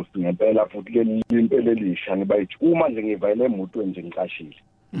ijongosi ngempela futhi lempela elisha ngiba uma nje ngivayele emotweni nje ngiqashile.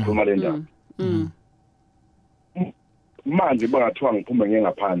 Ngikhuluma le ndaba. Manje bangathiwa ngiphume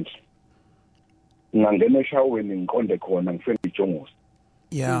ngengaphandle, ngangena eshaweni ngiqonde khona ngifike ijongosi.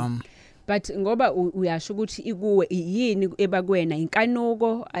 Yeah. But ngoba uyasho ukuthi ikuwe yini ebakwena,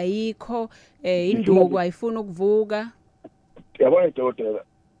 inkanuko ayikho, induku ayifuna ukuvuka. Yabona dokotela,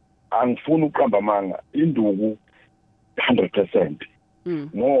 angifuni uqamba amanga, induku 100%.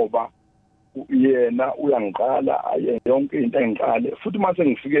 Ngoba yena uyangiqala aye yonke into engiqale, futhi mase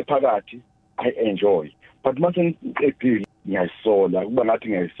ngifike phakathi I enjoy, but mase ngiqedile ngiyayisola, kuba ngathi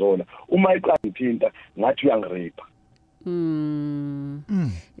ngiyayisola. Uma iqala ngithinta ngathi uyangirepa.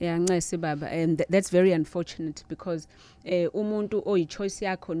 Yeah, ncese baba, and that's very unfortunate, because umuntu oyichoice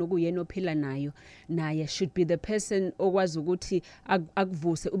yakho nokuyena ophila naye should be the person okwazi ukuthi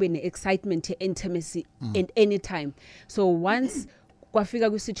akuvuse ube ne-excitement ye-intimacy at any time. So once kwafika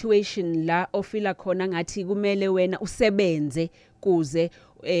kwi-situation la ofila khona ngathi kumele wena usebenze kuze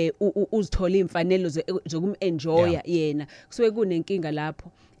uzithola imfanelo zokumenjoya yena, kusuke kunenkinga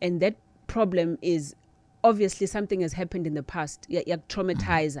lapho, and that problem is obviously something has happened in the past,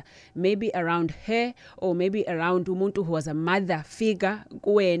 traumatized, maybe around her or maybe around umuntu who was a mother figure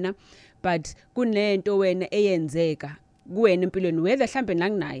kuwena, but kunento wena eyenzeka kuwena empilweni, whether mhlambe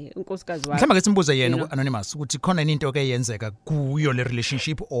nakunaye unkosikazi wakhe. Mhlawumbe ke simbuze yena anonymous ukuthi khona into eke yenzeka kuyo le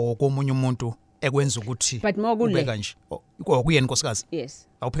relationship or komunye umuntu ekwenza ukuthi ube kanje kuyena unkosikazi. Yes.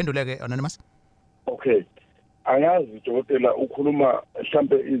 Awuphenduleke anonymous? Okay. Angazi dokotela ukhuluma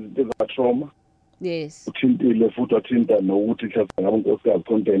mhlambe izinto za trauma. Yes. Uthintile futhi wathinta nokuthi mhlawumbe ngabe unkosikazi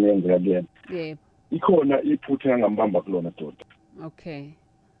content yenzeka kuyena. Yeah. Ikhona iphutha ngambamba kulona doda. Okay.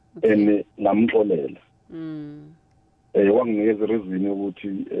 Ene ngamxolela. wanginikeza reason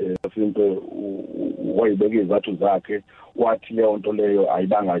ukuthi simple wayibeke izathu zakhe wathi leyo nto leyo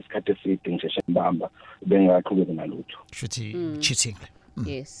ayibanga isikhathi eside ngisheshe ngibamba bengaqhubeka nalutho shuthi cheating.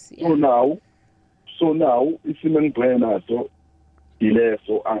 Yes. So now isimo engibhekana naso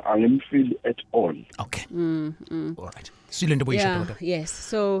ileso angimfeel at all. Okay. All right. Yes.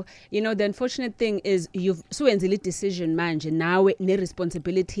 So, the unfortunate thing is you've suwenzile decision manje nawe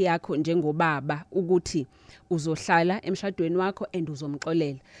ne-responsibility yakho njengobaba ukuthi uzohlala emshadweni wakho and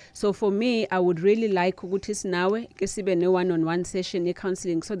uzomxolela. So for me, I would really like ukuthi sinawe ke sibe ne one-on-one session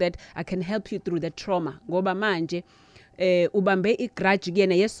ye-counseling so that I can help you through the trauma. Ngoba manje ubambe igrudge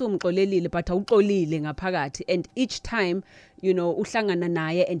kuyena yesumxolelile but awuxolile ngaphakathi, and each time uhlangana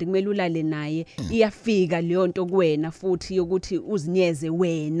naye and kumele ulale naye iyafika leyo nto kuwena futhi yokuthi uzinyeze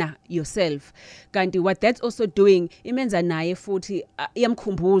wena yourself. Kanti what that's also doing imenza naye futhi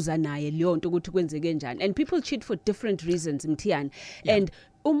iyamkhumbuza naye leyo nto ukuthi kwenzeke njani. And people cheat for different reasons, Mthiyane. And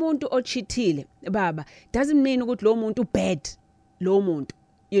umuntu ocheatile baba doesn't mean ukuthi lo muntu bad, lo muntu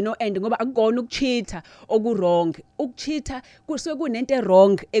and ngoba akukona ukucheata oku-wrong. Ukucheata kusuke kunento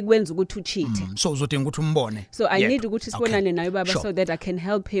wrong ekwenza ukuthi ucheate. So uzodinga ukuthi umbone. So I need ukuthi sibonane naye baba so that I can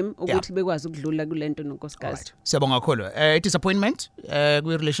help him ukuthi bekwazi ukudlula kulento nonkosikazi. Siyabonga kakhulu. Disappointment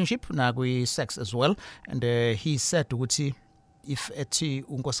kwi-relationship na kwi-sex as well, and he said ukuthi if ethi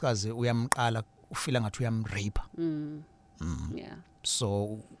unkosikazi uyamqala ufila ngathi uyamrape. Yeah.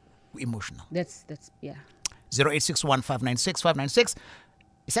 So emotional. That's 0861596596.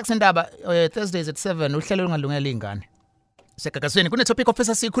 Sex Ndaba Thursdays at 7 uhlelo lungalungela ingane. Sekagasweni kune topic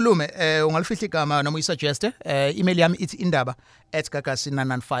officer sikhulume ungalifihla igama noma uyisuggest email yami ithi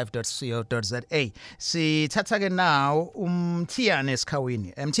indaba@gagasi995.co.za. Sithatha ke now Mthiyane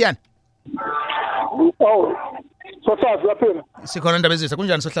esikhawini. Mthiyane. Oh. Sohlazi laphela. Sikhona indaba ezitha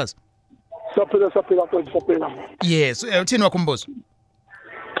kunjani Sohlazi? Saphila. Yes, uthini wakho umbuzo?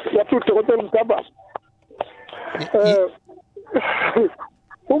 Yaphuthe kodwa Mgaba.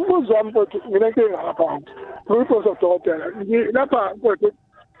 Umbuzo wami futhi mina nkinga lapha. Ngiphosa dokotela. Lapha kodwa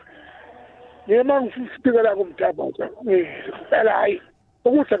yena ngifikela kumthaba nje. Phela hayi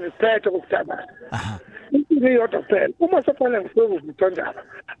ukudla ngisiphethe kumthaba. Into yodwa phela. Uma sefana ngifike ngithonjana.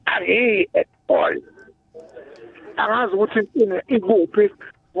 Angi at all. Angazi ukuthi ikuphi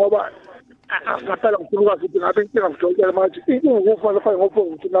ngoba ngaphala ngikwazi ukuthi ngabe inkinga ngidokotela manje inkinga ukufanele fane ngopho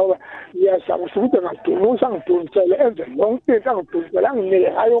ukuthi nawe yasaba ukuthi ngidonisa ngidonisele enze yonke into angidonisa anginike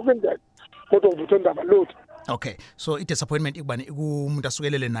hayo kwendlela kodwa ngithonda lutho. Okay, so i-disappointment ikubani kumuntu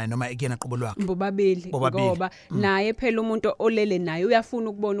asukelele naye noma ekuyena qobo lwakhe? Bobabili ngoba naye phela umuntu olele naye uyafuna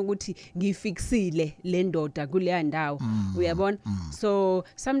ukubona ukuthi ngifixile le ndoda kuleya ndawo. Uyabona? So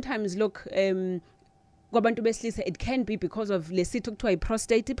sometimes look kwabantu besilisa it can be because of lesitho kuthiwa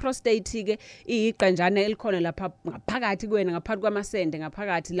i-prostate ke iqanjana elikhona lapha ngaphakathi kuwena ngaphakathi kwamasende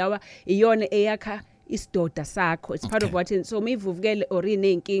ngaphakathi lawa iyona eyakha isidoda sakho. It's part of what so mivuvukele or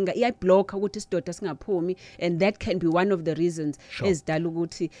inenkinga iyablock ukuthi isidoda singaphumi, and that can be one of the reasons ezidala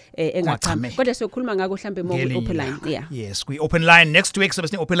ukuthi engachami. Kodwa sokhuluma ngako mhlambe more open line. Yes, we open line next week so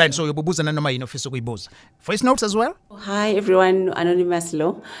open line so uyobubuza nanoma yini ofisa ukuyibuza. Voice notes as well. Hi everyone, Anonymous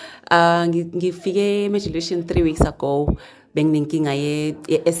Law. Ngifike eMedication 3 weeks ago. Benginenkinga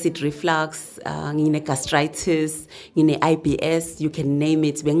ye-acid reflux, ngine-gastritis, ngine-IBS, you can name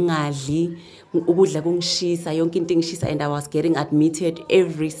it. Bengingadli ukudla kungishisa, yonke into ingishisa, and I was getting admitted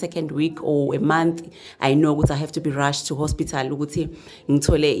every second week or a month. I know ukuthi I have to be rushed to hospital ukuthi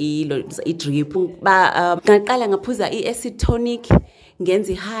ngithole i-drip. Ngaqala ngaphuza i-acid tonic,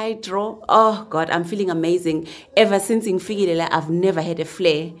 ngenzi hydro. Oh God, I'm feeling amazing. Ever since ngifikile la, I've never had a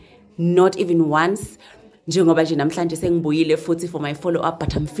flare, not even once. Njengoba nje namhlanje sengibuyile futhi for my follow up,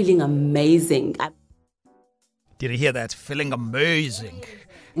 but I'm feeling amazing. Did you hear that? Feeling amazing.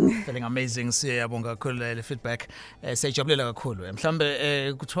 Feeling amazing. Siyabonga kakhulu le feedback. Siyajabulela kakhulu.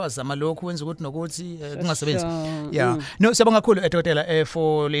 Mhlambe kuthiwa zama lokho wenza ukuthi nokuthi kungasebenzi. Yeah. No, siyabonga kakhulu dokotela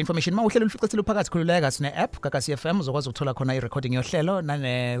for le information. Mawuhlelo ulificethela phakathi khululeka sine app IGagasi FM uzokwazi ukuthola khona i-recording yohlelo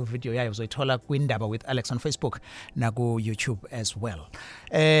nane video yayo uzoyithola kwindaba with Alex on Facebook na ku YouTube as well.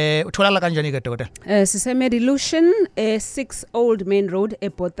 Utholakala kanjani ke dokotela? Sise Medilution 6 Old Main Road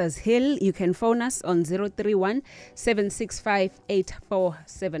eBothas Hill. You can phone us on 031 765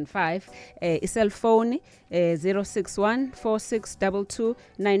 8475. Cell phone 061 4622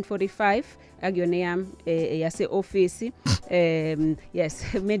 945. Akuyona yami yase office.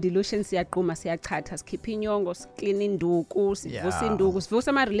 Yes, Medilution siyaqhuma siyachatha sikhipha inyongo sclean induku sivusa induku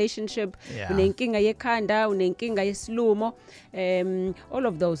sivusa ama relationship unenkinga yekhanda unenkinga yesilumo all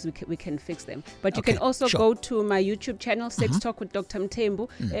of those we can fix them. But you can also go to my YouTube channel, Sex Talk with Dr. Mthembu.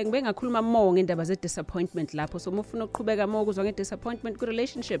 Ngibe ngakhuluma more ngendaba ze disappointment lapho. So mufuna ukuqhubeka more kuzwa nge disappointment ku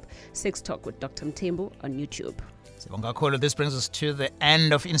relationship, Sex Talk with Dr. Mthembu on YouTube. This brings us to the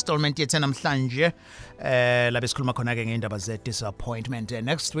end of installment yethu namhlanje. Labe sikhuluma khona ke ngendaba ze disappointment.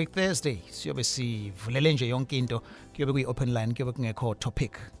 Next week Thursday siyobe sivulele nje yonke into, kuyobe kuyi open line, kuyobe kungekho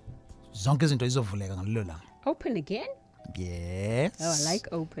topic. Zonke izinto izovuleka ngalelo langa. Open again? Yes. Oh, I like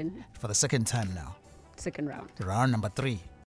open. For the second time now. Second round. Round number 3.